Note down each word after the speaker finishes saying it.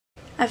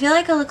I feel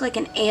like I look like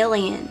an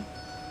alien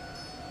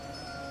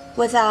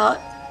without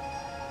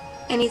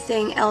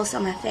anything else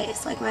on my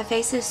face. Like, my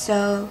face is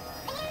so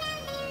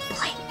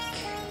blank.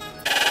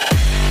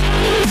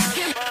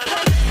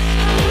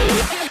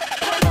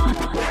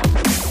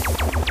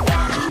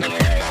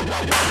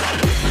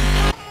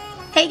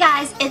 Hey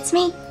guys, it's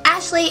me,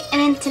 Ashley, and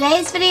in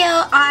today's video,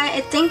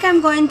 I think I'm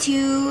going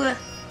to...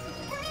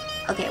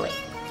 Okay, wait.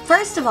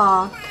 First of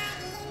all,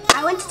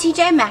 I went to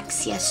TJ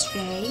Maxx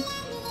yesterday,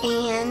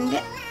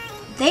 and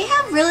they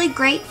have really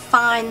great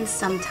finds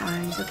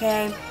sometimes,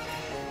 okay?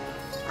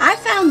 I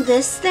found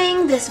this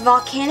thing, this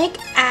Volcanic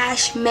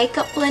Ash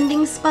Makeup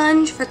Blending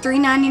Sponge for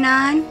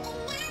 $3.99.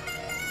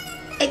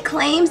 It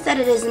claims that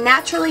it is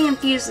naturally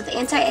infused with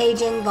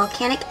anti-aging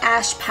volcanic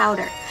ash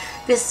powder.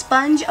 This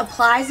sponge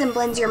applies and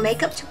blends your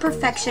makeup to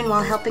perfection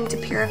while helping to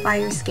purify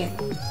your skin.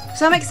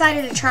 So I'm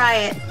excited to try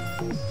it.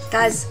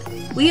 Guys,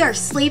 we are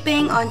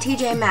sleeping on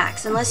TJ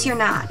Maxx, unless you're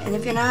not. And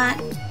if you're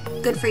not,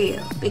 good for you,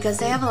 because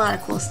they have a lot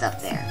of cool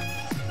stuff there.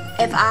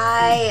 If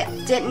I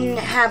didn't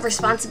have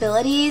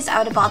responsibilities, I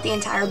would have bought the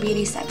entire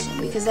beauty section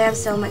because they have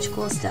so much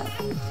cool stuff.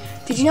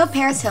 Did you know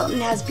Paris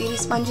Hilton has beauty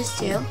sponges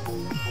too?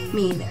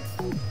 Me either.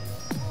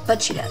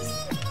 But she does,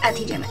 at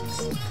TJ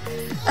Maxx.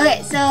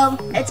 Okay, so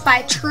it's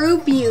by True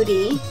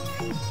Beauty.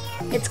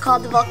 It's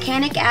called the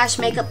Volcanic Ash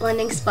Makeup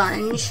Blending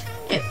Sponge.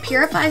 It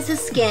purifies the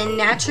skin,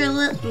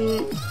 natural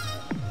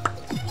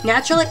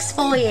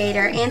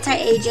exfoliator,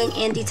 anti-aging,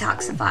 and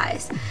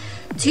detoxifies.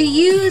 To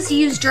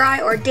use dry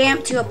or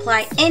damp to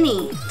apply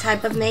any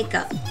type of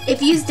makeup.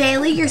 If used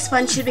daily, your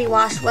sponge should be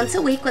washed once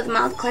a week with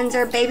mouth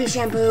cleanser, baby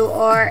shampoo,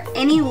 or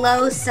any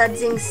low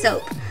sudsing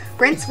soap.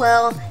 Rinse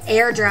well,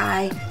 air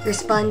dry. Your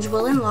sponge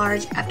will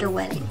enlarge after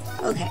wetting.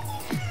 Okay,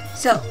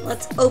 so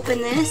let's open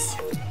this.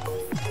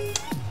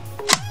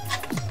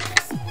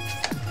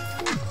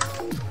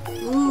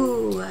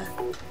 Ooh,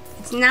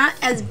 it's not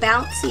as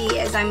bouncy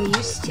as I'm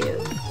used to.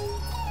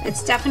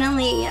 It's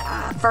definitely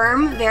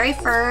firm, very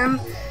firm.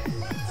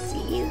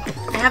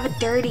 I have a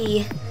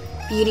dirty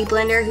beauty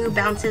blender who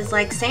bounces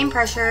like same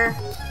pressure.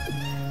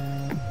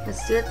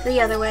 Let's do it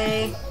the other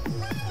way.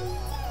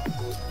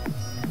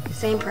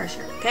 Same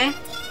pressure, okay?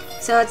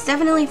 So it's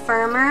definitely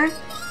firmer.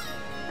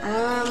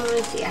 Let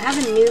me see. I have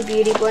a new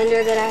beauty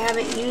blender that I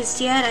haven't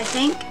used yet, I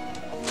think.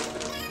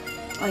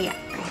 Oh yeah,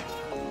 right.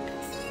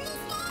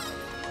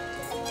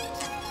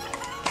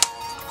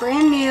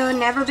 Brand new,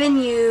 never been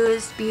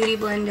used beauty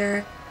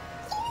blender.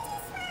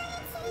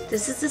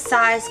 This is the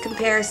size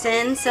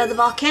comparison. So the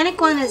volcanic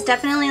one is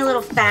definitely a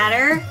little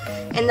fatter,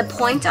 and the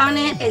point on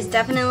it is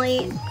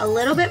definitely a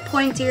little bit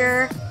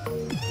pointier.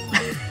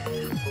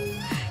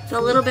 It's a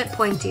little bit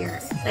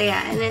pointier. So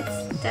yeah, and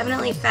it's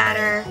definitely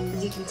fatter,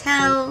 as you can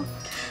tell.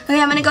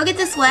 Okay, I'm gonna go get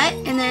this wet,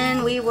 and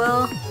then we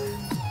will...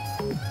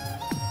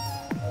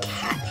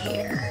 Cat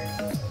hair.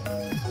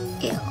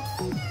 Ew.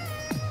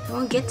 I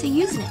won't get to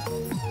using it.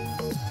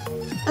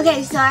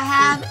 Okay, so I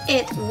have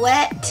it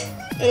wet.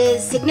 It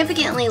is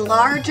significantly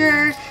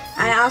larger.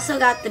 I also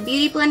got the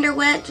beauty blender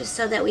wet just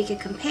so that we could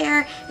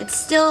compare. It's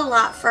still a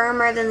lot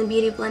firmer than the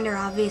beauty blender,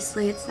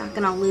 obviously. It's not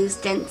gonna lose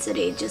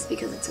density just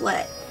because it's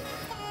wet.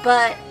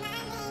 But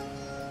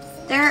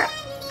they're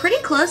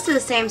pretty close to the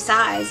same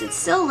size. It's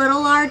still a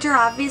little larger,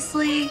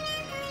 obviously.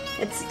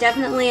 It's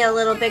definitely a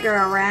little bigger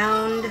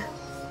around.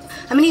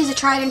 I'm gonna use a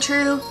tried and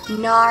true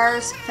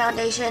NARS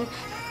foundation.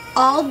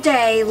 All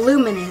Day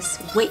Luminous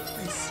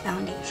Weightless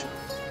Foundation.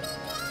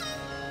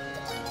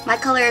 My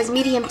color is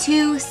medium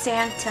 2,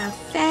 Santa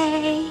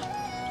Fe.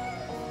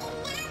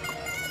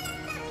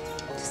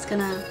 Just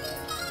gonna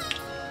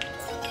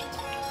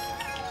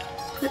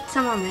put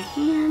some on my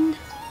hand.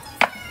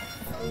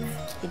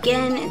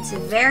 Again, it's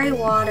very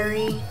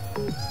watery.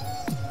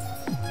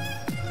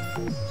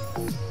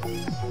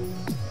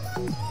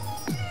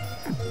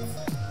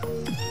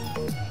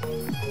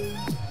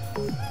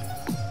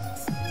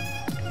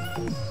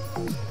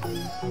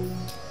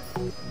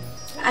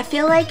 I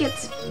feel like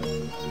it's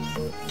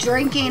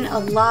drinking a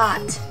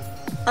lot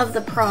of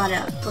the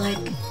product,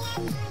 like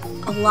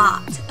a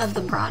lot of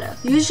the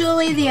product.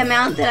 Usually the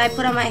amount that I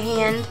put on my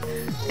hand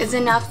is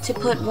enough to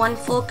put one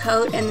full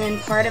coat and then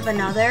part of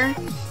another.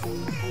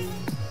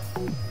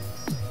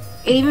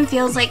 It even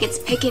feels like it's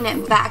picking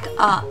it back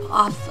up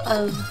off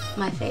of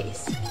my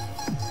face.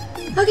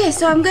 Okay,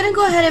 so I'm gonna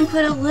go ahead and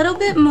put a little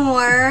bit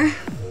more.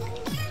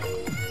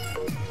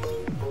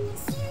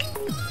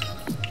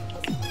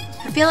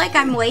 I feel like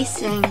I'm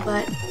wasting,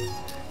 but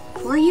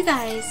for you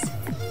guys.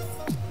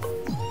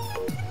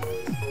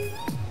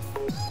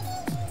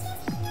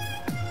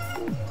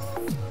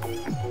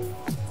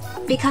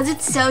 Because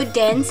it's so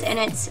dense and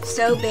it's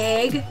so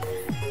big,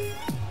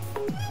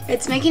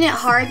 it's making it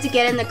hard to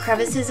get in the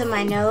crevices of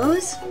my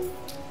nose.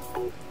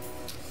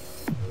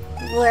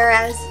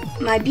 Whereas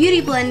my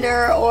beauty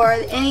blender or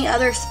any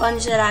other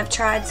sponge that I've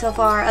tried so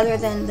far, other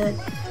than the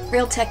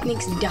Real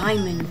Techniques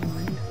Diamond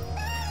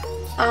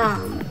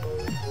one,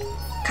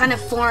 kind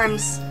of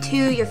forms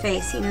to your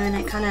face, you know, and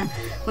it kind of,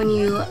 when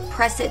you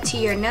press it to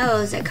your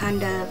nose, it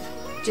kind of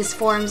just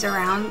forms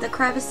around the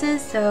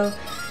crevices, so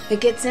it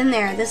gets in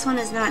there. This one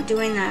is not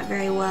doing that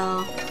very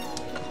well.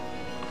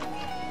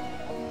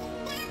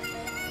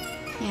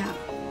 Yeah.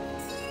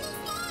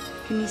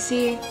 Can you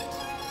see?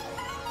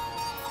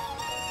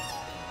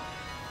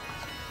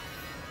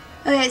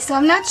 Okay, so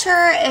I'm not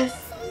sure if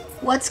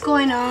what's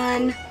going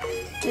on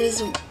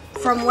is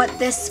from what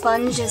this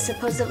sponge is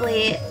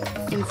supposedly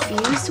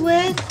infused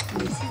with,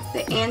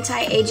 the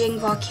anti-aging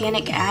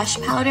volcanic ash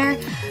powder.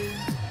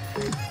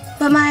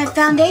 But my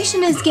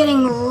foundation is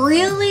getting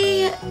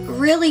really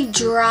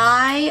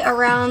dry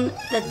around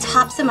the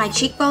tops of my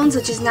cheekbones,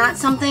 which is not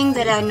something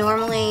that I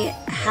normally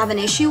have an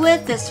issue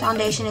with. This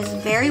foundation is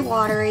very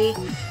watery.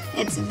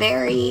 It's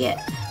very,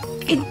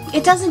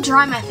 it doesn't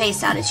dry my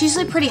face out. It's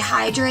usually pretty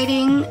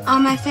hydrating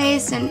on my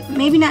face, and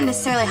maybe not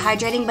necessarily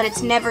hydrating, but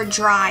it's never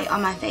dry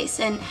on my face.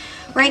 And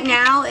right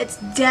now, it's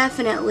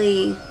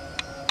definitely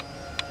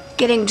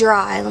getting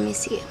dry. Let me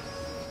see.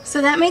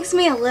 So that makes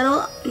me a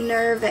little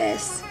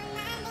nervous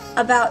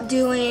about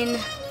doing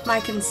my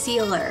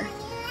concealer.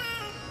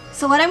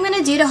 So what I'm going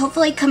to do to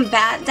hopefully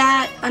combat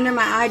that under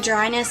my eye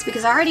dryness,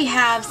 because I already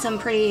have some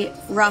pretty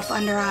rough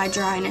under eye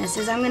dryness,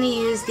 is I'm going to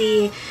use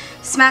the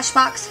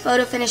Smashbox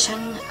Photo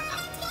Finishing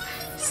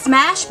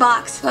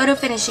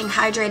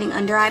Hydrating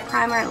Under Eye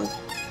Primer. It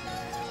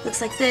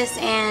looks like this,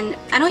 and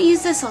I don't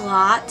use this a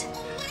lot,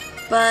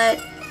 but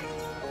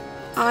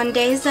on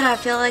days that I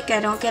feel like I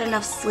don't get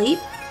enough sleep,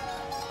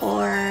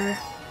 or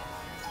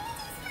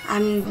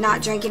I'm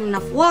not drinking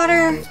enough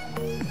water,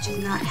 which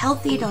is not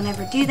healthy, don't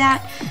ever do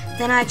that,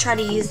 then I try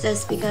to use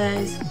this,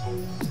 because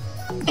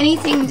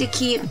anything to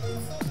keep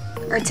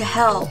or to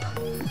help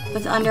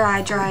with under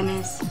eye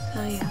dryness.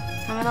 So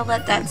yeah, I'm gonna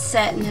let that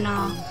set, and then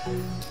I'll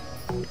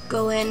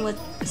go in with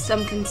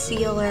some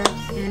concealer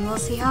and we'll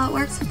see how it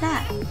works with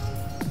that.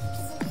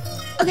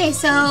 Okay,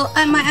 so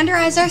my under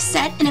eyes are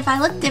set, and if I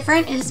look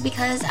different, it is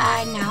because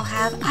I now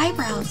have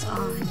eyebrows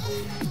on.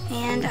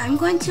 And I'm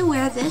going to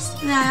wear this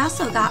that I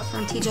also got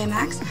from TJ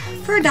Maxx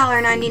for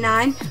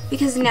 $1.99,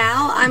 because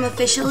now I'm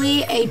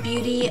officially a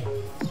beauty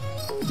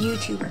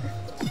YouTuber.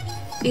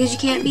 Because you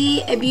can't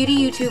be a beauty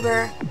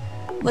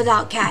YouTuber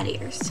without cat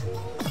ears.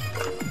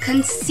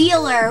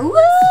 Concealer, woo!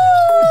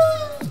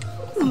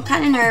 I'm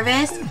kind of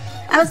nervous.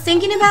 I was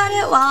thinking about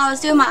it while I was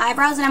doing my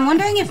eyebrows, and I'm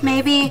wondering if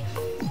maybe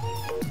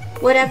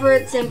whatever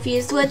it's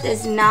infused with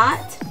is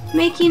not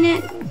making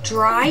it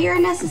drier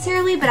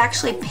necessarily, but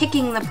actually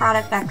picking the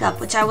product back up,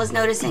 which I was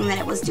noticing that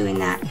it was doing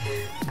that.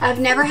 I've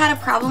never had a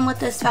problem with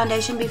this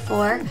foundation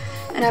before,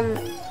 and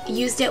I've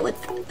used it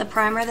with the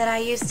primer that I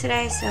used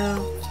today,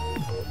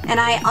 and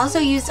I also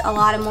used a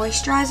lot of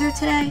moisturizer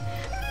today.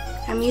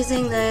 I'm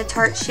using the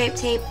Tarte Shape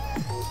Tape,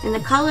 and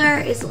the color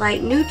is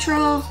light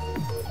neutral.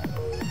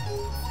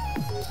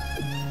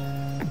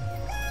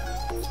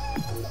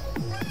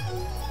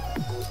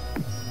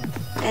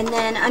 And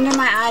then under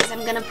my eyes, I'm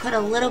going to put a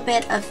little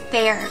bit of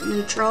fair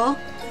neutral,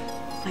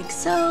 like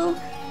so.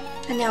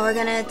 And now we're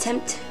going to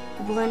attempt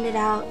to blend it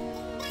out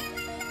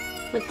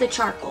with the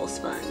charcoal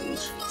sponge.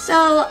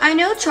 So I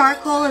know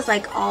charcoal is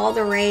like all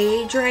the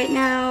rage right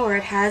now, or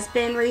it has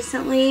been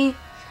recently.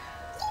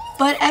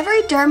 But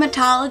every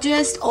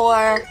dermatologist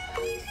or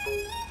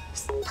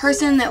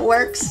person that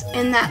works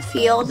in that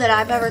field that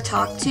I've ever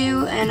talked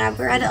to, and I've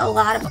read a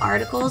lot of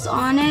articles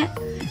on it,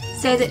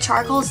 say that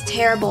charcoal is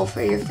terrible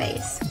for your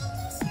face.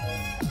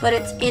 But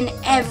it's in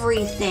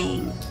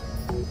everything.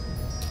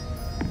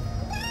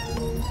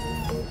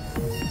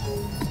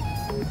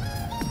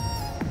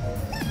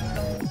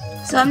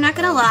 So I'm not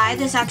gonna lie,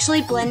 this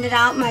actually blended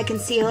out my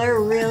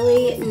concealer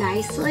really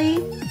nicely.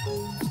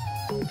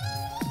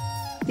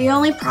 The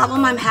only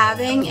problem I'm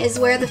having is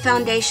where the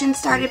foundation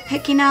started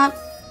picking up,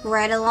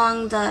 right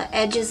along the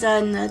edges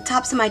and the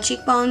tops of my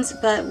cheekbones,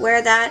 but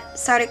where that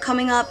started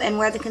coming up and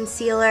where the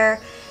concealer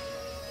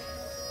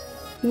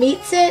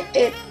meets it,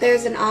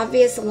 there's an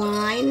obvious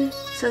line,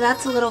 so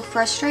that's a little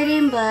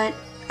frustrating, but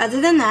other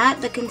than that,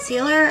 the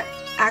concealer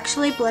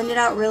actually blended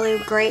out really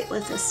great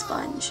with the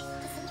sponge.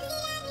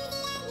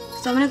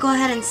 So I'm going to go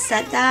ahead and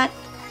set that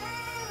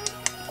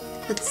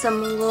with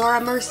some Laura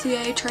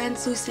Mercier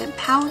translucent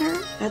powder.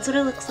 That's what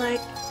it looks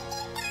like.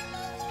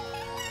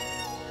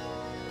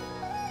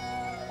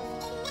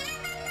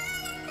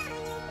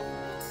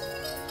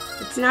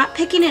 It's not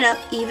picking it up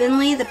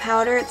evenly, the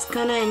powder, it's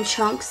kind of in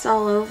chunks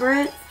all over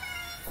it.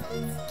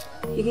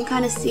 You can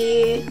kind of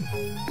see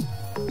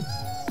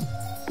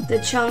the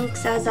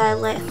chunks as I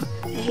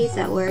hate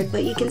that word,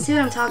 but you can see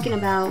what I'm talking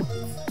about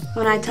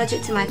when I touch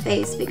it to my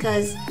face,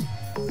 because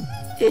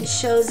it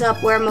shows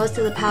up where most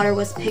of the powder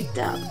was picked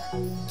up.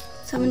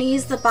 So I'm going to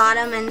use the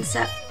bottom and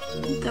set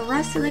the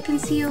rest of the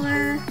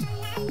concealer.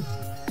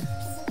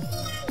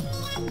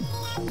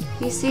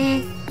 You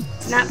see?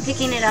 It's not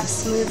picking it up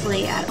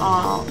smoothly at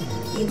all.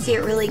 You can see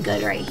it really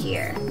good right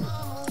here.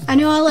 I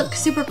know I look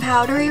super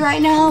powdery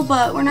right now,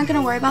 but we're not going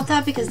to worry about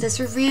that because this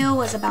review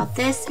was about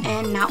this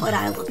and not what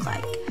I look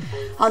like.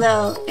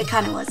 Although, it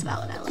kind of was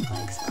about what I look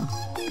like,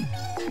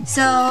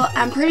 so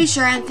I'm pretty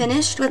sure I'm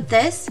finished with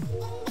this.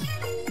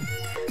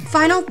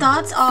 Final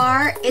thoughts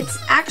are, it's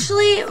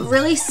actually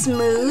really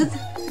smooth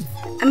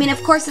I mean,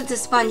 of course it's a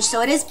sponge,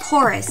 so it is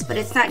porous, but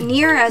it's not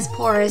near as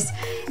porous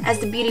as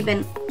the Beauty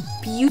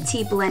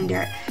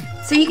Blender.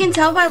 So you can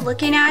tell by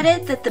looking at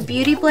it that the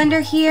Beauty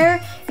Blender here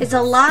is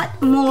a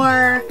lot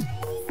more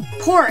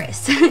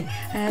porous.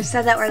 I've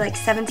said that word like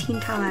 17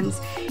 times.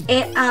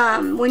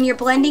 When you're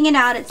blending it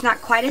out, it's not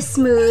quite as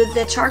smooth.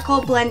 The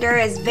charcoal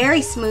blender is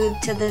very smooth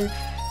to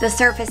the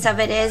surface of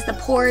it is. The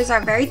pores are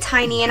very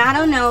tiny, and I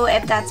don't know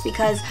if that's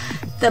because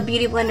the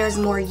Beauty Blender is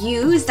more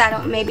used.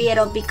 Maybe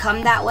it'll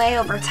become that way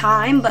over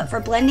time, but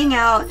for blending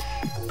out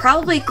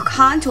probably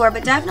contour,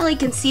 but definitely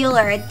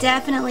concealer, it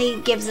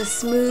definitely gives a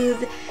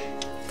smooth,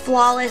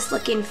 flawless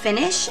looking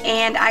finish,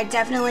 and I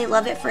definitely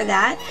love it for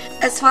that.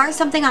 As far as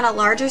something on a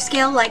larger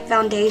scale like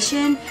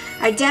foundation,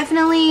 I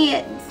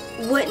definitely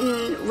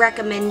wouldn't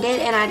recommend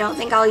it, and I don't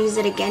think I'll use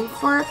it again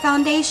for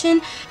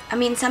foundation. I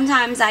mean,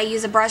 sometimes I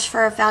use a brush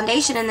for a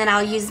foundation and then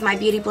I'll use my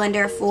Beauty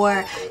Blender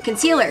for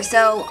concealer.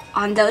 So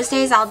on those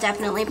days, I'll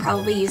definitely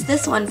probably use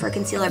this one for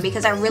concealer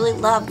because I really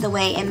love the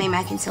way it made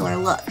my concealer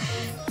look.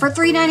 For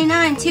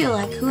 $3.99 too,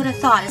 like who would have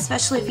thought,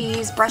 especially if you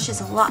use brushes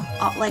a lot,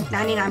 like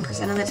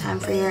 99% of the time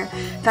for your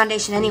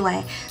foundation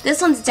anyway. This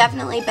one's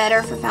definitely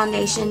better for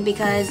foundation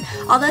because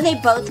although they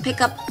both pick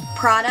up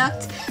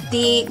product,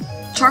 the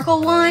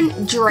charcoal one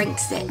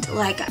drinks it.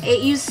 Like,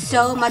 it used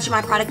so much of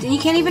my product and you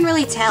can't even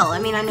really tell. I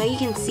mean, I know you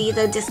can see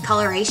the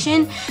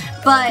discoloration,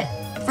 but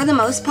for the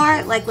most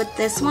part, like with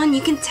this one,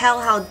 you can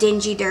tell how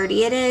dingy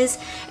dirty it is,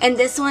 and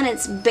this one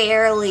it's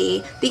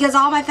barely, because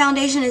all my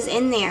foundation is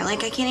in there.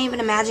 Like, I can't even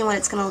imagine what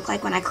it's gonna look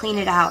like when I clean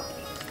it out.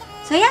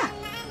 So yeah,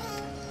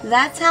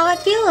 that's how I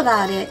feel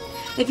about it.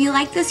 If you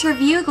like this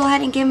review, go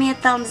ahead and give me a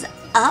thumbs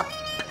up.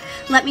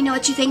 Let me know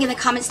what you think in the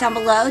comments down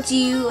below. Do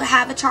you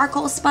have a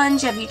charcoal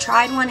sponge? Have you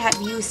tried one? Have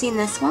you seen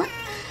this one?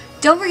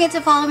 Don't forget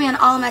to follow me on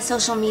all of my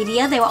social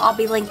media. They will all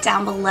be linked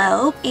down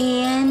below.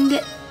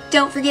 And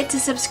don't forget to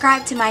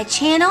subscribe to my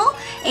channel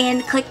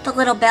and click the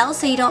little bell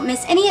so you don't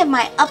miss any of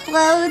my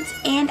uploads.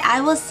 And I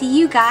will see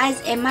you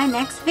guys in my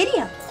next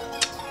video.